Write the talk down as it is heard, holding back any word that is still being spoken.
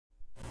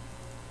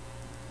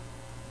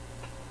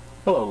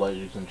Hello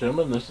ladies and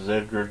gentlemen, this is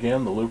Edgar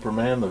again, the Looper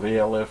Man, the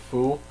VLF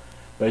Fool,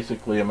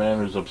 basically a man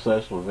who's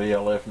obsessed with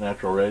VLF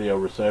natural radio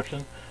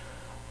reception.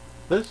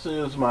 This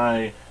is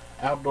my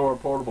outdoor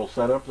portable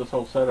setup. This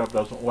whole setup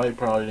doesn't weigh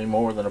probably any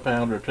more than a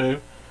pound or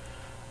two.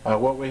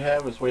 What we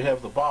have is we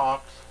have the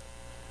box.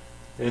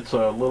 It's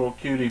a little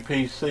Cutie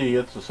PC.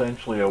 It's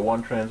essentially a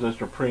one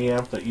transistor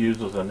preamp that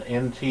uses an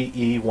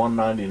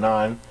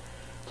NTE199.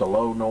 It's a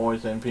low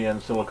noise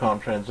NPN silicon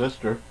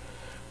transistor.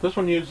 This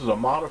one uses a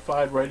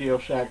modified Radio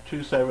Shack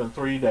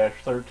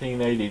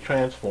 273-1380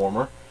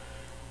 transformer,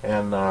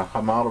 and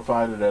I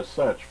modified it as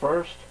such.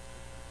 First,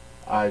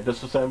 I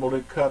disassembled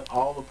it, cut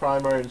all the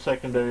primary and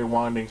secondary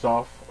windings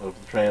off of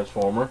the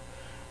transformer.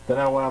 Then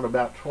I wound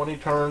about 20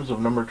 turns of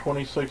number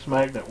 26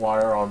 magnet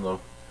wire on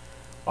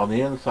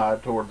the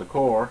inside toward the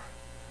core,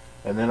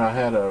 and then I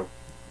had a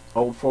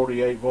old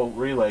 48 volt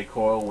relay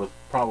coil with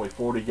probably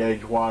 40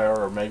 gauge wire,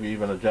 or maybe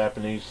even a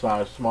Japanese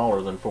size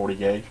smaller than 40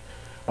 gauge.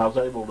 I was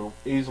able to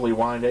easily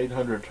wind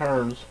 800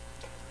 turns.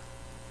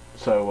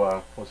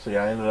 So let's see,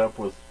 I ended up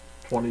with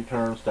 20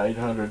 turns to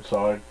 800,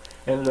 so I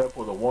ended up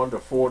with a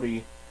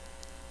 1:40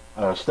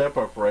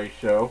 step-up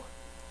ratio,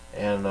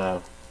 and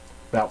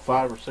about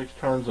 5 or 6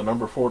 turns of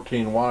number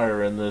 14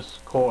 wire in this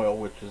coil,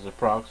 which is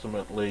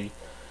approximately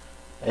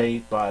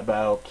 8 by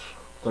about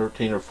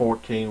 13 or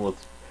 14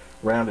 with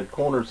rounded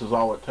corners, is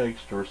all it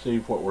takes to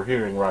receive what we're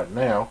hearing right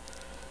now.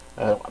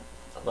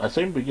 I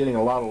seem to be getting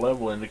a lot of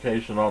level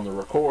indication on the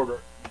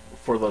recorder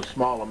for the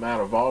small amount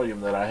of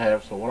volume that I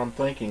have, so what I'm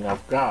thinking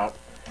I've got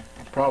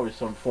is probably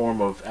some form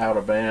of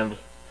out-of-band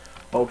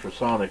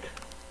ultrasonic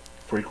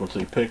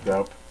frequency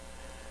pickup,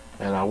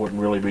 and I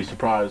wouldn't really be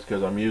surprised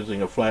because I'm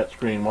using a flat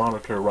screen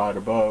monitor right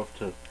above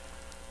to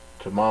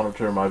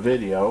monitor my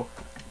video.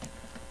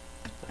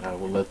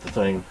 We'll let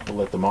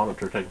the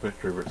monitor take a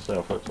picture of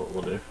itself. That's what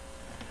we'll do.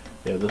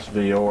 Yeah, this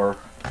VOR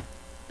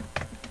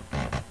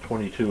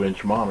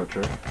 22-inch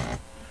monitor,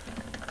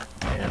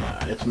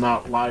 and it's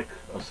not like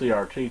a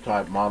CRT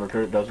type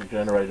monitor. It doesn't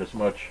generate as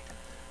much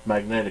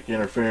magnetic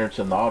interference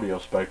in the audio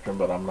spectrum,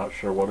 but I'm not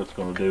sure what it's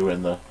going to do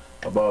in the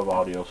above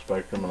audio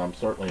spectrum, and I'm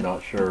certainly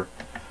not sure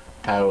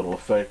how it'll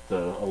affect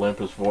the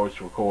Olympus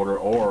voice recorder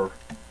or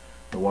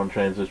the one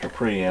transistor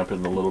preamp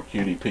in the little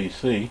Cutie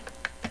PC.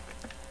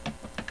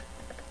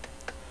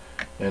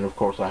 And of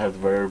course I have the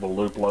variable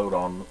loop load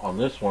on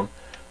this one.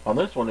 On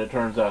this one, it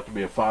turns out to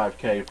be a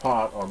 5K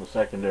pot on the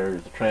secondary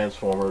of the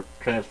transformer.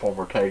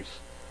 Transformer takes,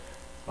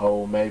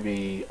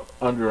 maybe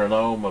under an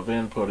ohm of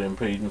input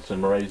impedance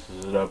and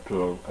raises it up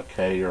to a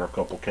K or a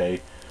couple K.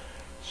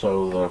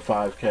 So the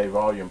 5K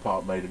volume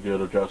pot made a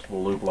good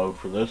adjustable loop load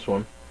for this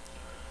one.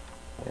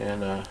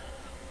 And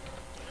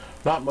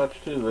not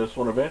much to this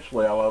one.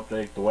 Eventually I'll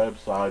update the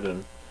website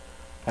and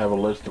have a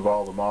list of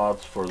all the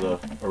mods for the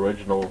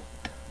original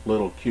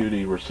little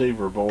Cutie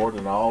receiver board,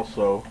 and I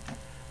also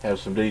have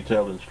some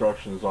detailed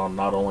instructions on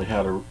not only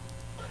how to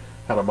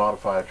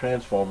modify a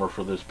transformer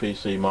for this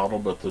PC model,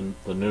 but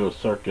the newest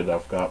circuit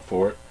I've got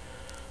for it.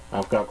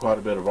 I've got quite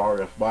a bit of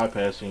RF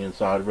bypassing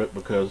inside of it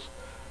because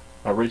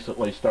I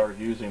recently started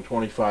using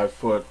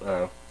 25-foot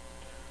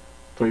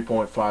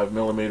 3.5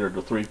 millimeter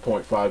to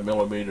 3.5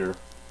 millimeter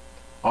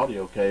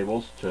audio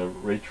cables to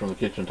reach from the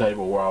kitchen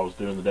table where I was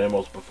doing the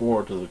demos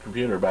before to the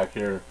computer back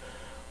here.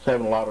 I was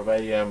having a lot of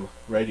AM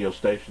radio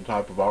station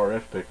type of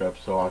RF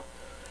pickups, so I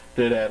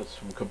did add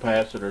some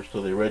capacitors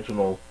to the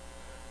original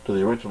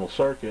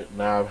circuit.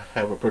 Now I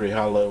have a pretty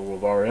high level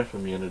of RF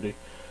immunity,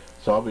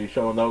 so I'll be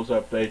showing those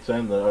updates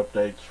and the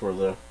updates for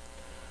the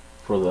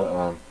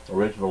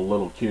original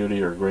little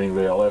Cutie or green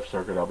VLF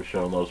circuit. I'll be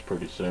showing those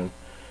pretty soon.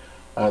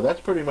 That's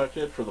pretty much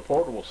it for the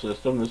portable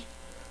system. This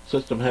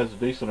system has a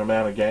decent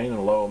amount of gain and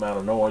a low amount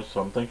of noise,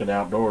 so I'm thinking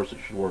outdoors it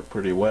should work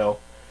pretty well.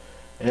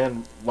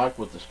 And like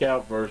with the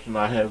Scout version,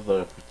 I have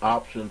the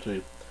option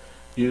to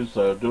use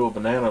a dual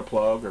banana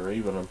plug, or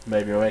even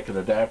maybe make an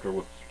adapter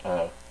with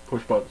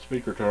push button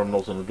speaker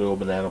terminals and a dual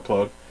banana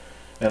plug.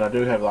 And I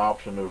do have the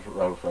option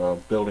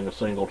of building a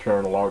single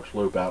turn, a large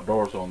loop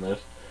outdoors on this.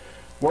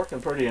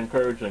 Working pretty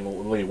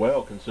encouragingly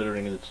well,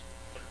 considering its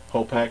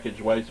whole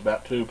package weighs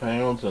about 2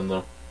 pounds, and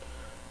the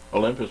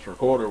Olympus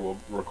recorder will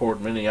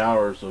record many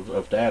hours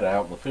of data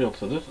out in the field.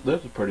 So this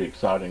is pretty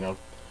exciting. I'm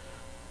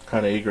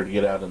kind of eager to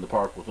get out in the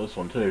park with this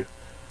one too.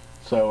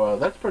 So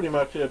that's pretty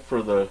much it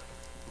for the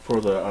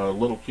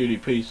little Cutie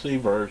PC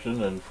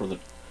version and for the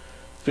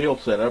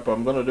field setup.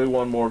 I'm going to do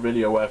one more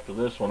video after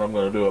this one. I'm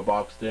going to do a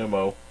box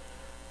demo.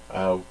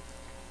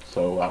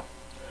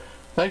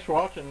 Thanks for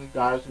watching,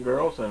 guys and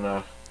girls,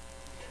 and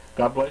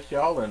God bless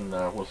y'all, and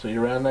we'll see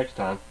you around next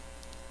time.